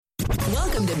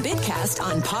Welcome to Bitcast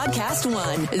on Podcast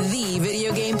One, the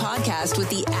video game podcast with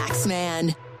the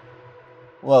Axeman.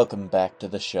 Welcome back to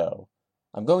the show.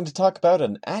 I'm going to talk about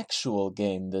an actual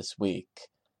game this week.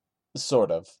 Sort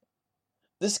of.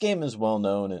 This game is well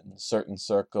known in certain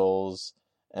circles,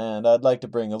 and I'd like to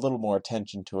bring a little more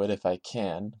attention to it if I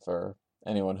can, for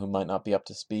anyone who might not be up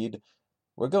to speed.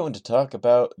 We're going to talk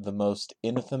about the most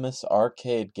infamous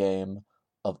arcade game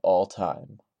of all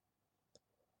time.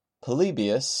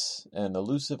 Polybius, an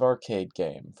elusive arcade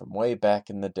game from way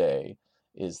back in the day,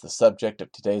 is the subject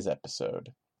of today's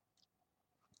episode.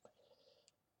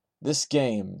 This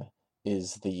game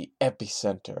is the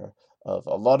epicenter of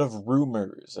a lot of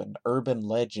rumors and urban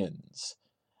legends.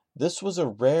 This was a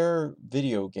rare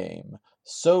video game,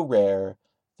 so rare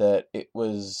that it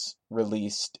was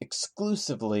released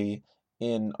exclusively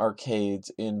in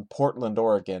arcades in Portland,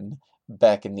 Oregon,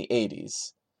 back in the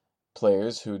 80s.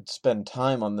 Players who'd spend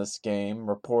time on this game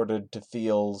reported to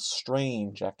feel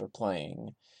strange after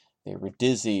playing. They were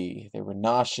dizzy, they were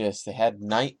nauseous, they had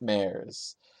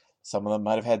nightmares. Some of them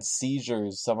might have had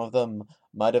seizures, some of them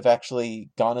might have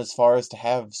actually gone as far as to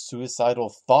have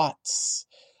suicidal thoughts.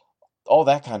 All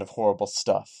that kind of horrible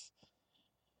stuff.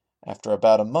 After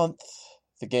about a month,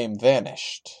 the game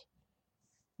vanished.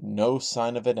 No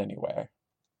sign of it anywhere.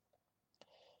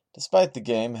 Despite the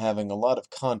game having a lot of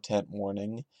content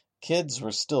warning, kids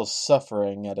were still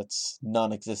suffering at its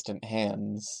non-existent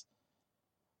hands.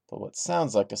 But what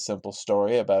sounds like a simple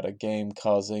story about a game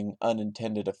causing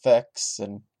unintended effects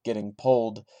and getting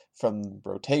pulled from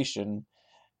rotation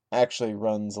actually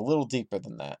runs a little deeper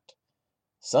than that.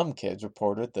 Some kids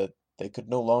reported that they could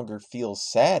no longer feel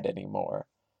sad anymore.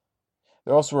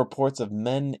 There are also reports of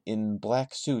men in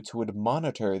black suits who would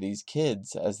monitor these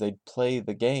kids as they'd play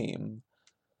the game,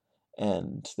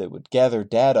 and they would gather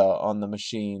data on the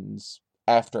machines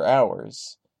after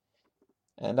hours.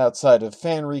 And outside of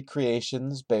fan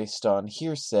recreations based on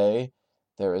hearsay,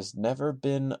 there has never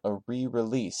been a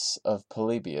re-release of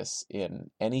Polybius in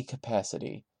any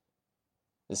capacity.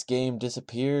 This game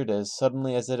disappeared as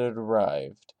suddenly as it had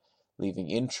arrived, leaving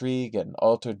intrigue and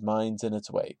altered minds in its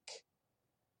wake.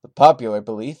 The popular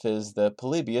belief is that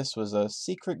Polybius was a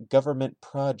secret government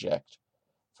project.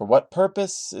 For what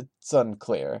purpose, it's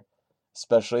unclear,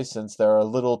 especially since there are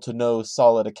little to no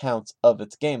solid accounts of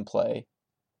its gameplay.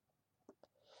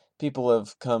 People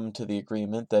have come to the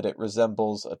agreement that it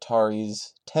resembles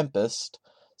Atari's Tempest,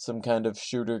 some kind of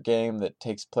shooter game that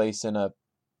takes place in a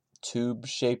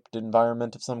tube-shaped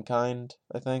environment of some kind,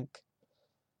 I think.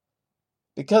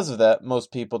 Because of that,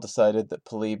 most people decided that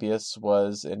Polybius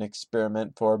was an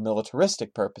experiment for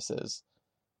militaristic purposes,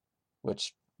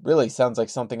 which really sounds like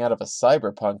something out of a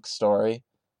cyberpunk story.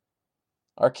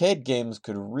 Arcade games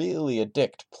could really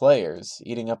addict players,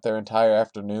 eating up their entire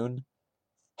afternoon.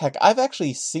 Heck, I've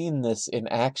actually seen this in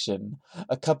action.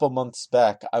 A couple months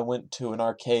back, I went to an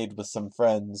arcade with some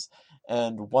friends,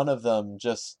 and one of them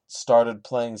just started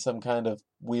playing some kind of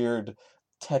weird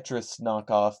Tetris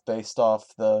knockoff based off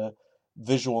the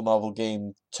visual novel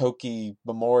game Toki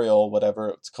Memorial, whatever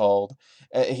it's called.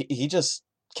 He just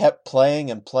kept playing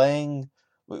and playing.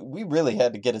 We really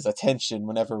had to get his attention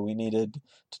whenever we needed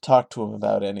to talk to him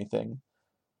about anything.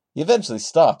 He eventually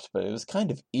stopped, but it was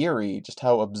kind of eerie just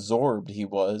how absorbed he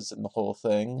was in the whole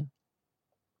thing.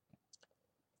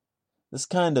 This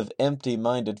kind of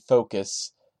empty-minded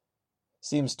focus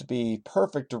seems to be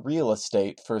perfect real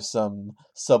estate for some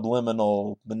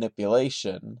subliminal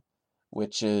manipulation,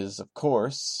 which is, of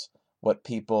course, what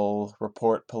people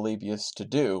report Polybius to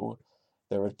do.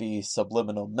 There would be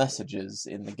subliminal messages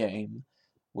in the game,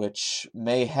 which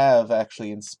may have actually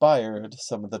inspired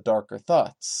some of the darker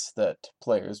thoughts that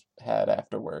players had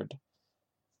afterward.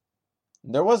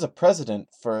 There was a precedent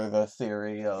for the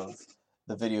theory of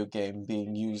the video game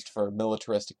being used for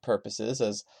militaristic purposes,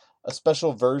 as a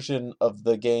special version of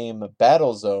the game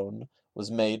Battlezone was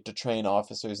made to train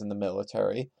officers in the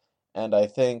military, and I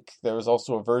think there was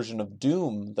also a version of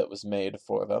Doom that was made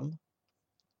for them.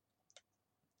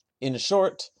 In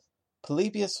short,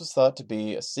 Polybius was thought to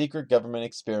be a secret government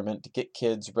experiment to get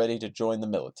kids ready to join the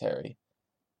military.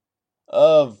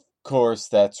 Of course,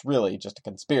 that's really just a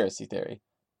conspiracy theory.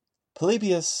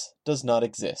 Polybius does not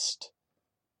exist.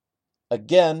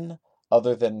 Again,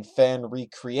 other than fan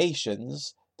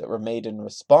recreations that were made in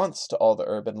response to all the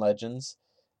urban legends,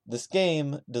 this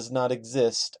game does not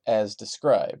exist as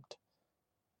described.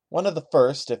 One of the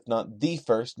first, if not the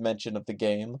first, mention of the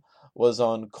game was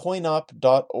on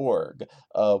coinop.org,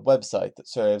 a website that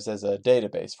serves as a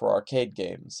database for arcade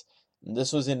games. And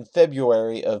this was in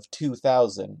February of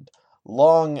 2000,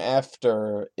 long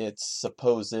after its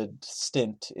supposed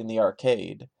stint in the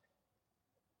arcade.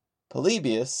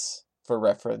 Polybius for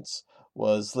reference,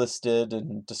 was listed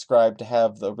and described to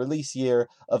have the release year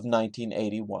of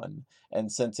 1981,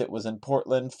 and since it was in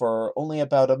Portland for only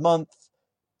about a month,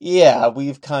 yeah,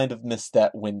 we've kind of missed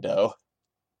that window.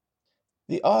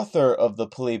 The author of the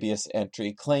Polybius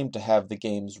entry claimed to have the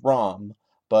game's ROM,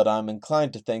 but I'm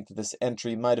inclined to think that this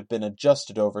entry might have been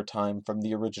adjusted over time from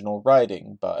the original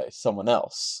writing by someone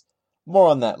else. More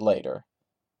on that later.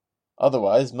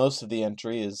 Otherwise, most of the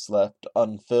entry is left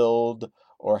unfilled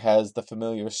or has the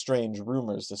familiar strange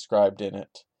rumors described in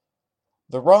it.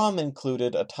 The ROM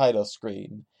included a title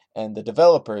screen, and the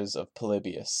developers of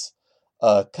Polybius,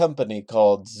 a company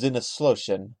called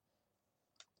Zinislotion.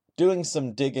 Doing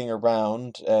some digging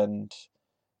around and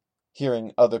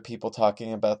hearing other people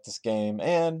talking about this game,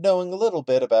 and knowing a little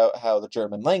bit about how the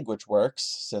German language works,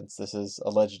 since this is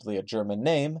allegedly a German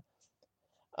name,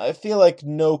 I feel like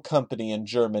no company in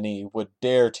Germany would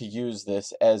dare to use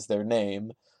this as their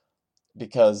name,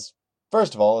 because,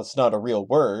 first of all, it's not a real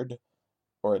word,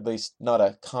 or at least not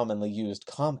a commonly used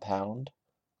compound,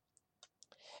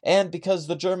 and because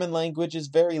the German language is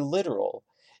very literal.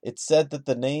 It's said that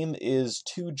the name is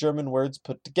two German words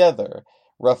put together,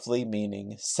 roughly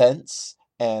meaning sense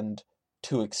and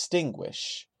to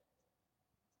extinguish.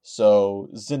 So,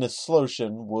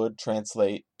 Sinneslotion would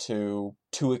translate to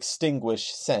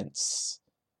extinguish sense,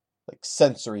 like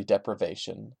sensory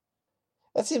deprivation.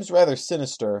 That seems rather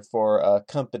sinister for a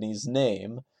company's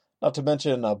name, not to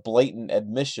mention a blatant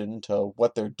admission to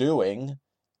what they're doing,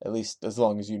 at least as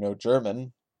long as you know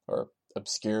German, or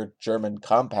obscure German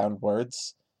compound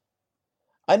words.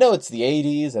 I know it's the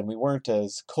 80s and we weren't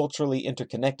as culturally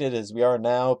interconnected as we are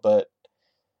now, but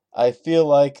I feel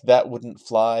like that wouldn't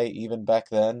fly even back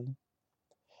then.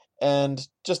 And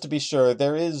just to be sure,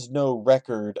 there is no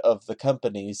record of the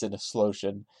companies in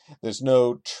Aslotion. There's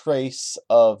no trace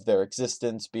of their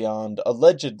existence beyond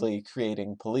allegedly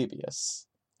creating Polybius.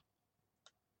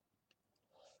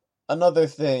 Another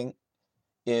thing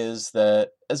is that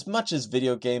as much as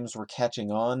video games were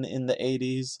catching on in the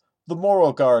 80s, the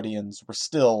moral guardians were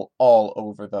still all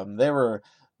over them. They were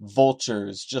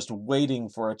vultures just waiting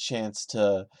for a chance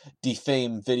to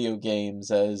defame video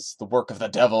games as the work of the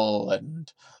devil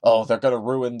and, oh, they're gonna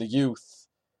ruin the youth.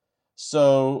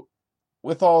 So,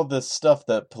 with all this stuff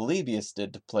that Polybius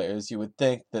did to players, you would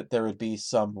think that there would be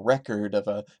some record of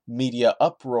a media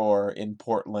uproar in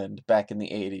Portland back in the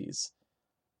 80s.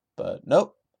 But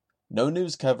nope. No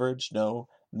news coverage, no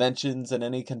mentions in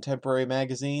any contemporary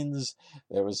magazines.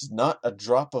 There was not a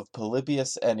drop of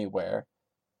Polybius anywhere.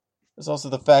 There's also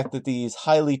the fact that these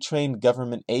highly trained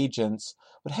government agents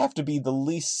would have to be the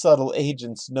least subtle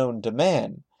agents known to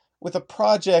man. With a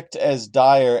project as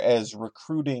dire as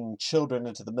recruiting children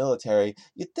into the military,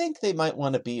 you'd think they might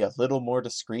want to be a little more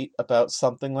discreet about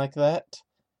something like that.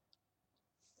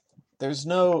 There's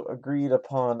no agreed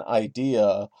upon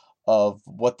idea of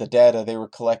what the data they were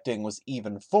collecting was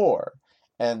even for,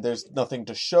 and there's nothing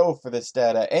to show for this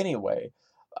data anyway.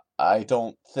 I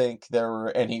don't think there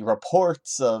were any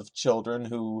reports of children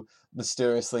who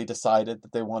mysteriously decided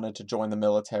that they wanted to join the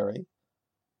military.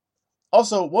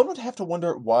 Also, one would have to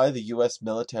wonder why the US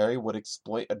military would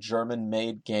exploit a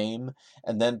German-made game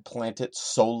and then plant it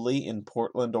solely in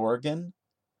Portland, Oregon.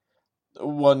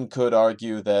 One could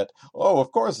argue that, oh,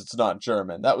 of course it's not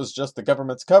German, that was just the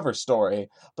government's cover story,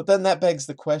 but then that begs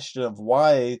the question of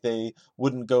why they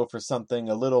wouldn't go for something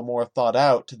a little more thought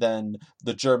out than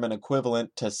the German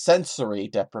equivalent to sensory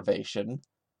deprivation.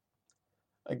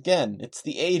 Again, it's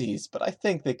the 80s, but I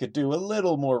think they could do a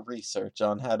little more research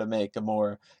on how to make a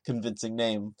more convincing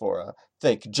name for a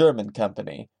fake German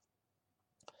company.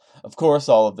 Of course,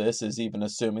 all of this is even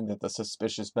assuming that the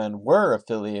suspicious men were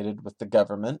affiliated with the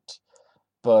government.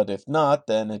 But if not,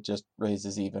 then it just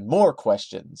raises even more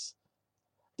questions.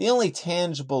 The only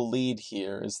tangible lead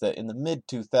here is that in the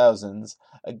mid-2000s,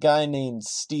 a guy named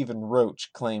Stephen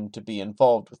Roach claimed to be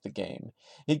involved with the game.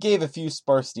 He gave a few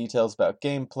sparse details about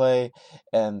gameplay,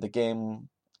 and the game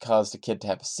caused a kid to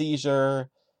have a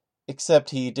seizure, except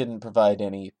he didn't provide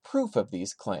any proof of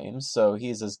these claims, so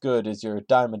he's as good as your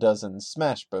dime-a-dozen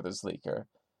Smash Brothers leaker.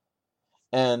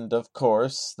 And, of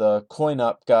course, the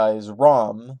coin-op guy's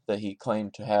ROM that he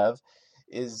claimed to have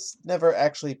is never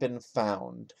actually been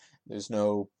found. There's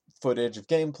no footage of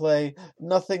gameplay,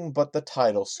 nothing but the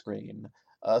title screen.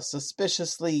 A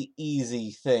suspiciously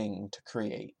easy thing to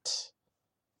create.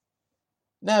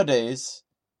 Nowadays,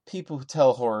 people who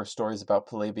tell horror stories about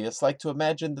Polybius like to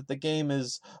imagine that the game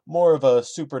is more of a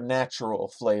supernatural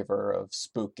flavor of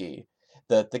spooky,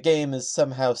 that the game is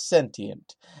somehow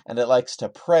sentient, and it likes to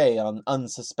prey on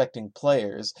unsuspecting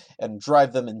players and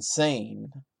drive them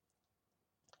insane.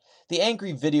 The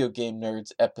Angry Video Game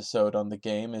Nerds episode on the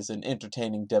game is an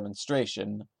entertaining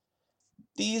demonstration.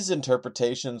 These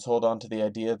interpretations hold on to the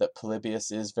idea that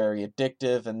Polybius is very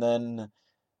addictive, and then,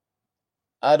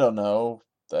 I don't know,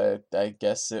 I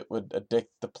guess it would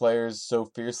addict the players so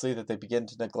fiercely that they begin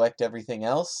to neglect everything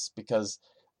else, because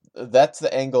that's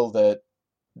the angle that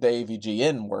the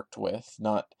AVGN worked with,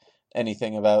 not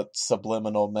anything about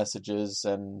subliminal messages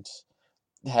and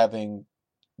having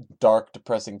dark,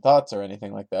 depressing thoughts or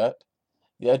anything like that.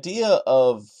 The idea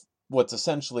of what's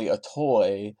essentially a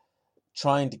toy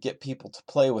trying to get people to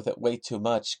play with it way too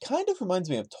much kind of reminds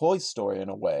me of Toy Story in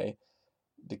a way,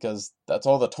 because that's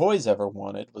all the toys ever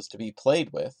wanted was to be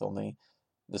played with, only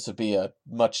this would be a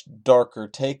much darker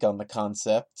take on the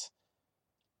concept.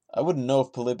 I wouldn't know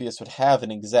if Polybius would have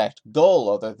an exact goal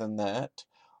other than that,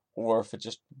 or if it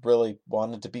just really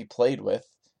wanted to be played with.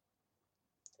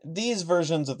 These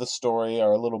versions of the story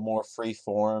are a little more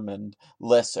free-form and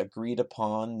less agreed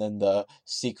upon than the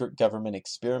secret government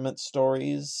experiment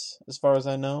stories, as far as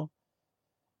I know.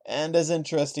 And as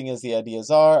interesting as the ideas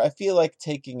are, I feel like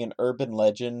taking an urban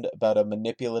legend about a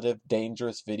manipulative,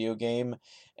 dangerous video game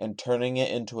and turning it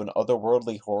into an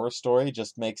otherworldly horror story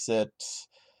just makes it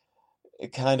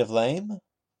kind of lame.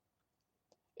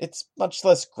 It's much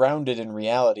less grounded in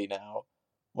reality now.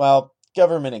 While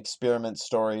government experiment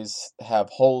stories have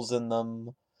holes in them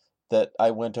that I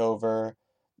went over,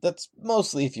 that's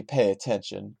mostly if you pay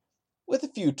attention. With a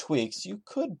few tweaks, you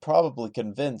could probably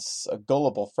convince a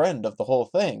gullible friend of the whole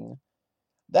thing.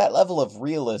 That level of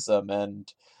realism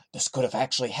and "this could have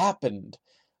actually happened"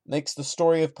 makes the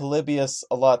story of Polybius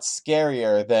a lot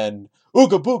scarier than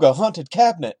 "Ooga Booga Haunted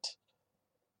Cabinet."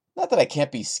 Not that I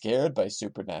can't be scared by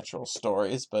supernatural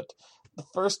stories, but the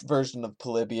first version of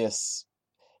Polybius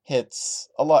hits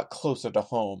a lot closer to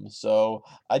home, so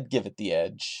I'd give it the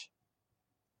edge.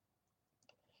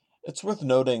 It's worth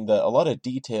noting that a lot of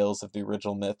details of the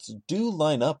original myths do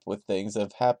line up with things that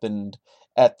have happened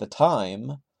at the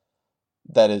time.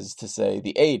 That is to say,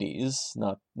 the 80s,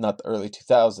 not the early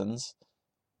 2000s.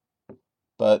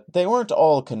 But they weren't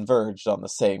all converged on the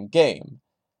same game.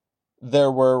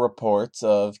 There were reports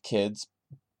of kids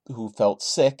who felt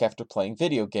sick after playing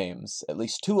video games, at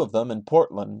least 2 of them in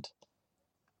Portland.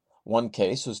 One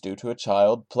case was due to a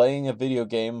child playing a video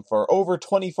game for over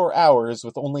 24 hours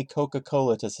with only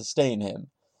Coca-Cola to sustain him.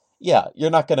 Yeah,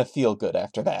 you're not gonna feel good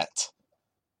after that.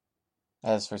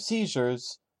 As for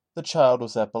seizures, the child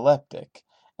was epileptic,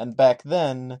 and back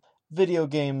then, video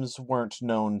games weren't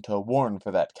known to warn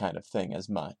for that kind of thing as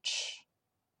much.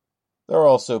 There are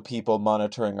also people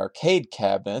monitoring arcade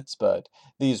cabinets, but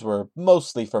these were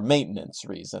mostly for maintenance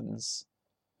reasons.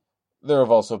 There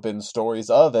have also been stories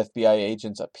of FBI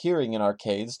agents appearing in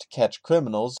arcades to catch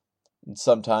criminals, and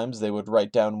sometimes they would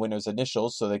write down winners'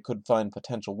 initials so they could find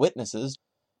potential witnesses.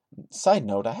 Side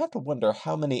note, I have to wonder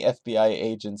how many FBI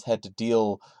agents had to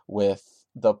deal with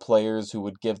the players who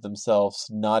would give themselves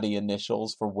naughty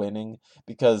initials for winning,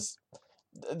 because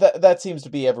that seems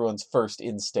to be everyone's first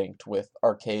instinct with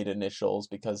arcade initials,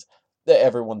 because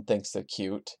everyone thinks they're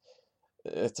cute.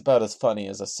 It's about as funny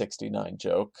as a 69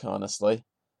 joke, honestly.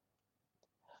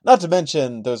 Not to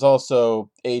mention, there's also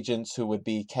agents who would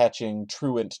be catching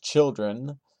truant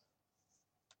children.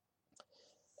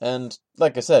 And,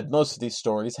 like I said, most of these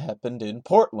stories happened in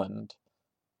Portland.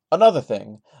 Another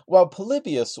thing, while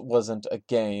Polybius wasn't a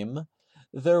game,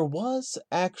 there was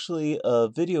actually a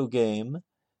video game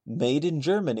made in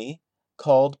Germany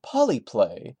called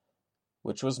Polyplay,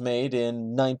 which was made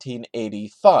in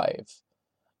 1985.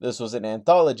 This was an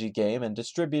anthology game and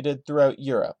distributed throughout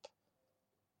Europe.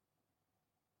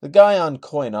 The guy on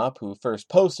CoinOp who first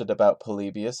posted about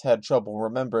Polybius had trouble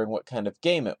remembering what kind of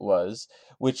game it was,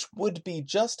 which would be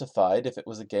justified if it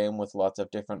was a game with lots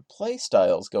of different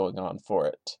playstyles going on for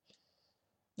it.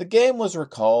 The game was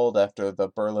recalled after the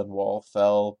Berlin Wall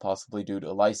fell, possibly due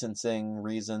to licensing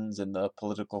reasons in the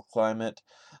political climate,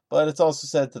 but it's also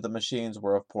said that the machines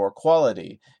were of poor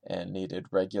quality and needed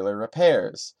regular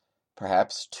repairs,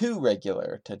 perhaps too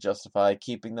regular to justify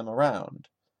keeping them around.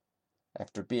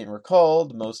 After being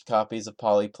recalled, most copies of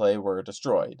Polyplay were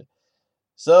destroyed.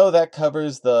 So that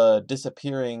covers the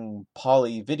disappearing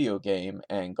Poly video game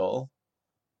angle.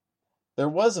 There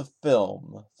was a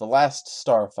film, The Last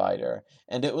Starfighter,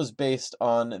 and it was based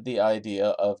on the idea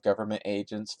of government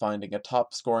agents finding a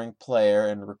top-scoring player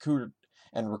and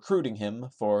recruiting him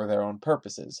for their own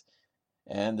purposes.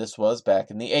 And this was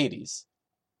back in the 80s.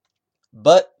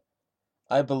 But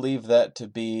I believe that to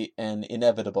be an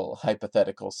inevitable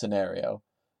hypothetical scenario.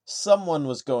 Someone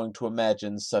was going to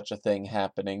imagine such a thing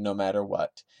happening no matter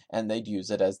what, and they'd use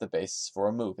it as the basis for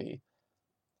a movie.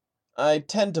 I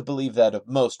tend to believe that of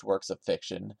most works of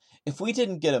fiction. If we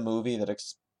didn't get a movie that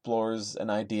explores an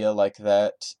idea like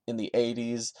that in the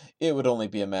 80s, it would only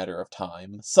be a matter of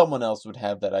time. Someone else would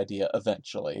have that idea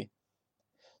eventually.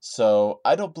 So,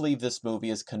 I don't believe this movie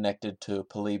is connected to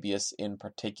Polybius in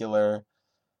particular,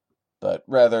 but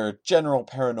rather general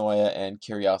paranoia and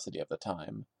curiosity of the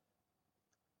time.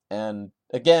 And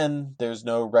again, there's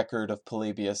no record of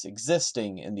Polybius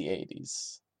existing in the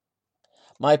 80s.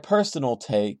 My personal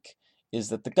take is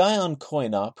that the guy on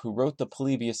CoinOp who wrote the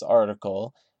Polybius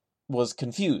article was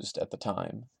confused at the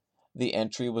time. The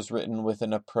entry was written with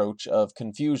an approach of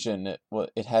confusion.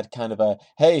 It had kind of a,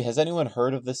 hey, has anyone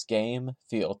heard of this game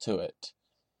feel to it.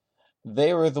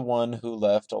 They were the one who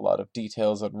left a lot of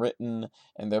details unwritten,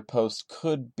 and their post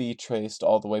could be traced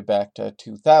all the way back to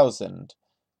 2000.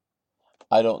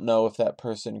 I don't know if that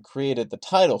person created the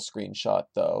title screenshot,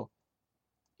 though.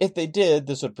 If they did,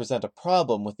 this would present a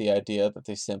problem with the idea that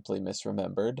they simply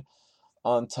misremembered.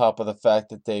 On top of the fact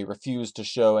that they refused to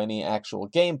show any actual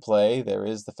gameplay, there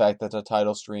is the fact that the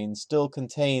title screen still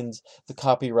contains the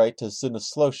copyright to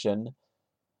Sinuslotion,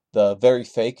 the very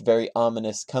fake, very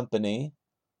ominous company.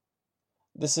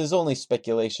 This is only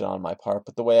speculation on my part,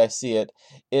 but the way I see it,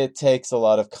 it takes a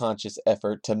lot of conscious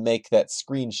effort to make that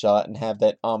screenshot and have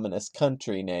that ominous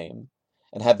country name,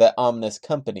 and have that ominous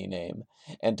company name,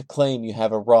 and to claim you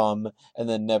have a ROM and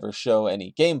then never show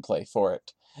any gameplay for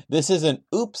it. This isn't,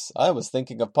 oops, I was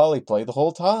thinking of Polyplay the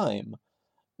whole time.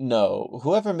 No,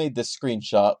 whoever made this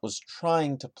screenshot was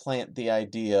trying to plant the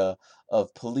idea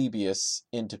of Polybius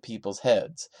into people's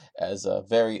heads as a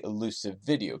very elusive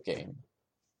video game.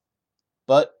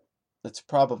 But it's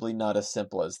probably not as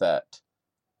simple as that.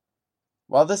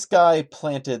 While this guy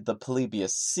planted the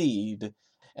Polybius seed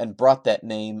and brought that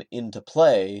name into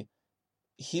play,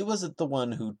 he wasn't the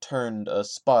one who turned a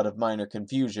spot of minor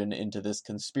confusion into this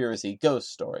conspiracy ghost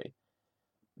story.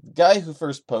 The guy who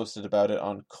first posted about it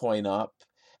on CoinOp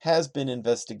has been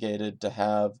investigated to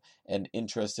have an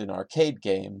interest in arcade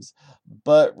games,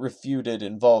 but refuted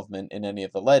involvement in any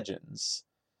of the legends.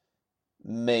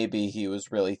 Maybe he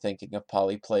was really thinking of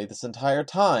Polyplay this entire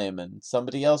time, and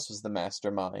somebody else was the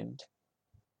mastermind.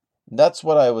 That's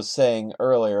what I was saying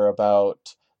earlier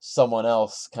about someone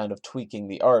else kind of tweaking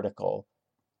the article.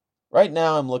 Right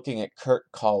now I'm looking at Kurt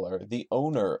Koller, the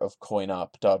owner of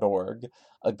coinop.org,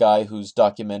 a guy who's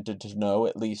documented to know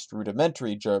at least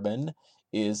rudimentary German,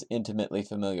 is intimately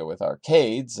familiar with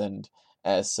arcades, and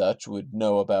as such would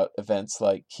know about events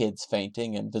like kids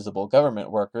fainting and visible government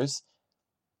workers,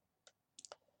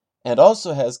 and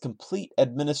also has complete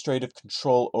administrative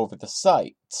control over the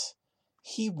site.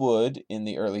 He would, in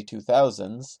the early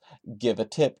 2000s, give a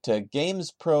tip to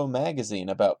Games Pro magazine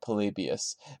about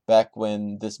Polybius, back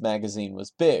when this magazine was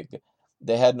big.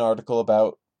 They had an article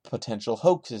about potential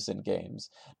hoaxes in games,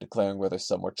 declaring whether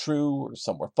some were true or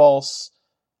some were false.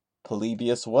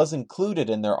 Polybius was included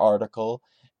in their article,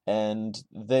 and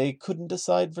they couldn't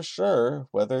decide for sure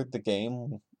whether the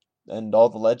game and all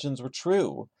the legends were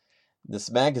true.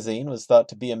 This magazine was thought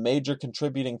to be a major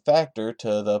contributing factor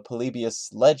to the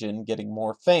Polybius legend getting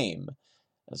more fame,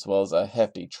 as well as a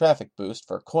hefty traffic boost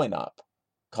for CoinOp,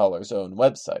 Coller's own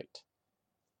website.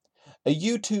 A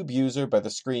YouTube user by the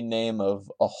screen name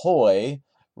of Ahoy,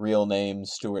 real name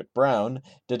Stuart Brown,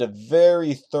 did a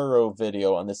very thorough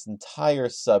video on this entire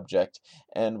subject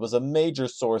and was a major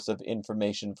source of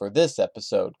information for this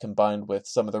episode, combined with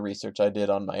some of the research I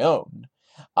did on my own.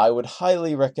 I would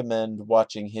highly recommend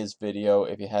watching his video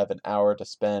if you have an hour to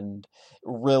spend. It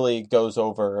really goes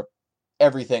over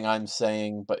everything I'm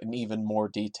saying, but in even more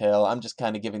detail. I'm just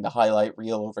kind of giving the highlight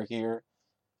reel over here.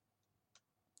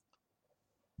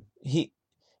 He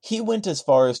went as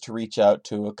far as to reach out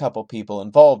to a couple people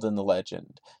involved in the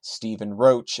legend, Stephen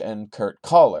Roach and Kurt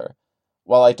Koller.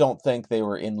 While I don't think they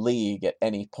were in league at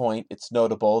any point, it's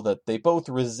notable that they both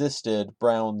resisted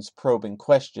Brown's probing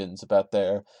questions about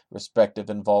their respective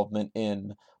involvement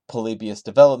in Polybius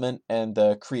development and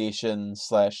the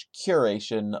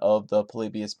creation/curation of the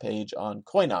Polybius page on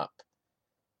CoinOp.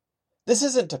 This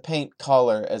isn't to paint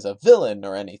Koller as a villain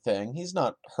or anything. He's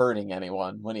not hurting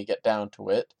anyone when you get down to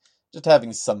it. Just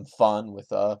having some fun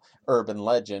with a urban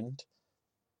legend.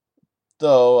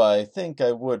 Though I think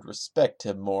I would respect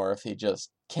him more if he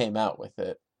just came out with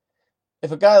it.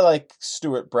 If a guy like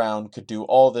Stuart Brown could do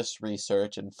all this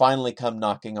research and finally come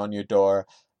knocking on your door,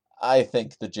 I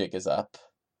think the jig is up.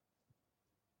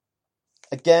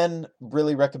 Again,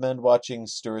 really recommend watching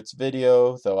Stuart's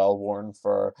video, though I'll warn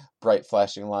for bright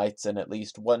flashing lights and at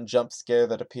least one jump scare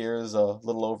that appears a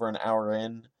little over an hour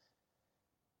in.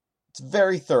 It's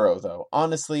very thorough, though.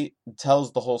 Honestly, it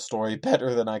tells the whole story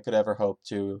better than I could ever hope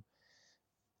to.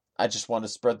 I just want to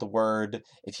spread the word.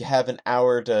 If you have an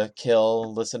hour to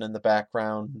kill, listen in the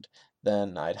background,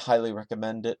 then I'd highly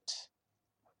recommend it.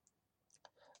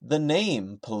 The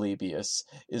name Polybius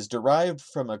is derived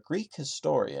from a Greek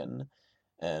historian,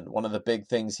 and one of the big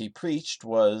things he preached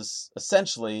was,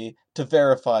 essentially, to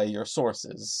verify your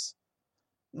sources.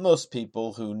 Most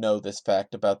people who know this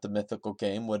fact about the mythical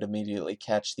game would immediately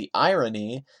catch the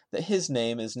irony that his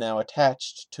name is now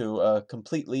attached to a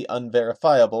completely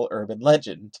unverifiable urban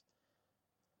legend.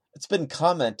 It's been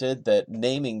commented that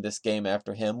naming this game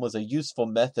after him was a useful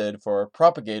method for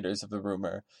propagators of the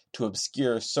rumor to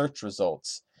obscure search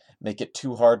results, make it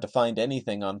too hard to find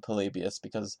anything on Polybius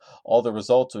because all the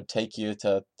results would take you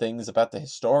to things about the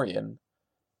historian.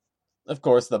 Of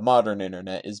course, the modern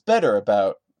internet is better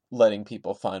about letting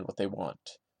people find what they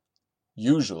want.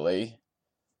 Usually.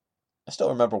 I still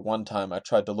remember one time I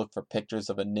tried to look for pictures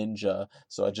of a ninja,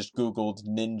 so I just Googled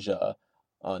ninja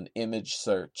on image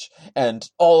search, and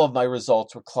all of my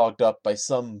results were clogged up by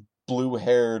some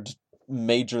blue-haired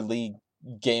Major League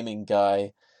Gaming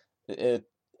guy.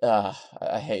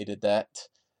 I hated that.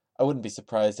 I wouldn't be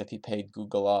surprised if he paid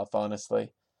Google off,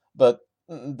 honestly. But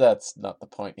that's not the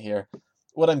point here.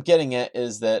 What I'm getting at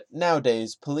is that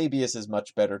nowadays Polybius is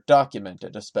much better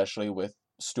documented, especially with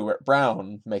Stuart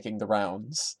Brown making the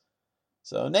rounds.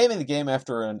 So naming the game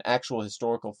after an actual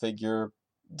historical figure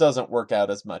doesn't work out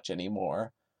as much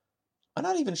anymore. I'm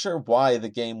not even sure why the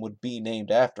game would be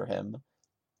named after him.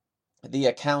 The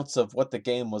accounts of what the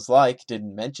game was like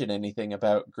didn't mention anything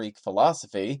about Greek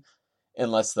philosophy,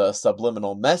 unless the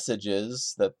subliminal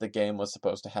messages that the game was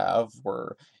supposed to have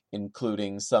were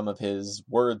including some of his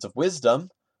words of wisdom,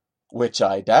 which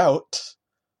I doubt.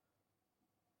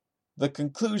 The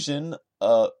confusion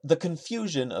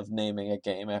of naming a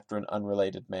game after an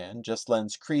unrelated man just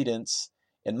lends credence,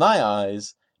 in my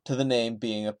eyes, to the name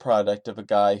being a product of a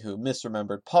guy who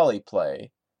misremembered polyplay,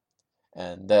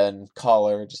 and then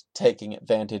Collar just taking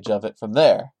advantage of it from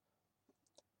there.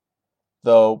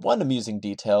 Though one amusing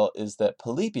detail is that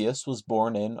Polybius was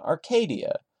born in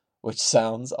Arcadia, which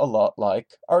sounds a lot like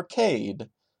arcade.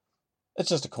 It's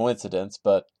just a coincidence,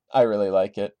 but I really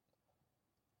like it.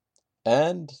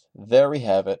 And there we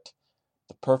have it.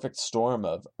 The perfect storm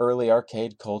of early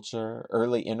arcade culture,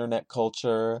 early internet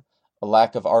culture, a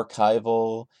lack of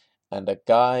archival, and a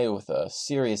guy with a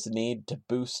serious need to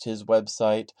boost his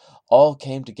website all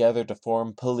came together to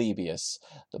form Polybius,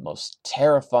 the most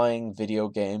terrifying video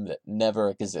game that never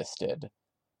existed.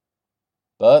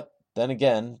 But then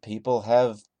again, people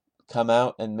have come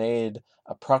out and made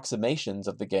approximations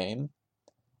of the game.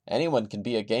 Anyone can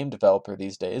be a game developer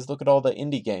these days. Look at all the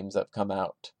indie games that have come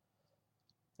out.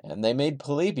 And they made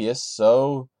Polybius,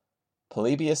 so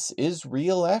Polybius is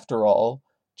real after all,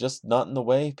 just not in the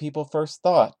way people first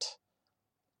thought.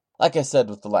 Like I said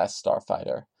with The Last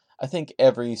Starfighter, I think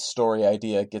every story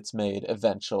idea gets made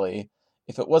eventually.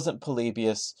 If it wasn't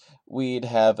Polybius, we'd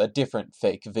have a different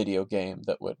fake video game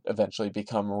that would eventually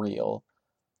become real.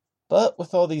 But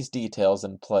with all these details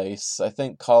in place, I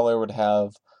think Collar would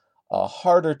have a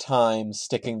harder time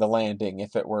sticking the landing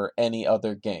if it were any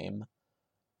other game.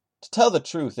 To tell the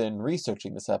truth, in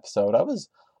researching this episode, I was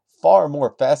far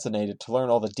more fascinated to learn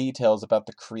all the details about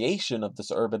the creation of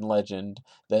this urban legend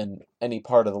than any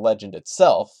part of the legend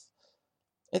itself.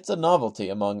 It's a novelty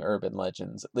among urban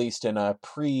legends, at least in a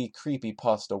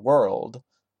pre-creepypasta world.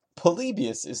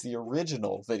 Polybius is the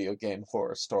original video game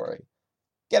horror story.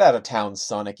 Get out of town,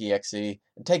 Sonic EXE,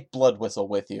 and take Blood Whistle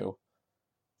with you.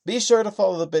 Be sure to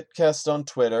follow the Bitcast on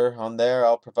Twitter. On there,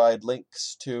 I'll provide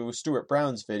links to Stuart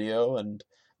Brown's video and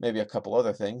maybe a couple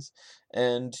other things,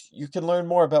 and you can learn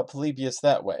more about Polybius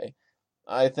that way.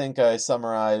 I think I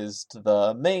summarized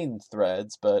the main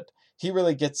threads, but he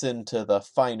really gets into the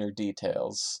finer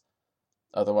details.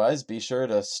 Otherwise, be sure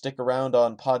to stick around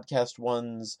on Podcast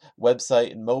One's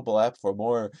website and mobile app for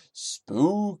more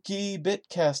spooky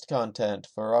Bitcast content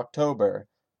for October.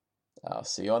 I'll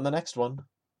see you on the next one.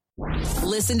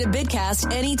 Listen to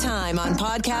Bitcast anytime on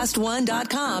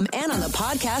podcastone.com and on the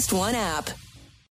Podcast One app.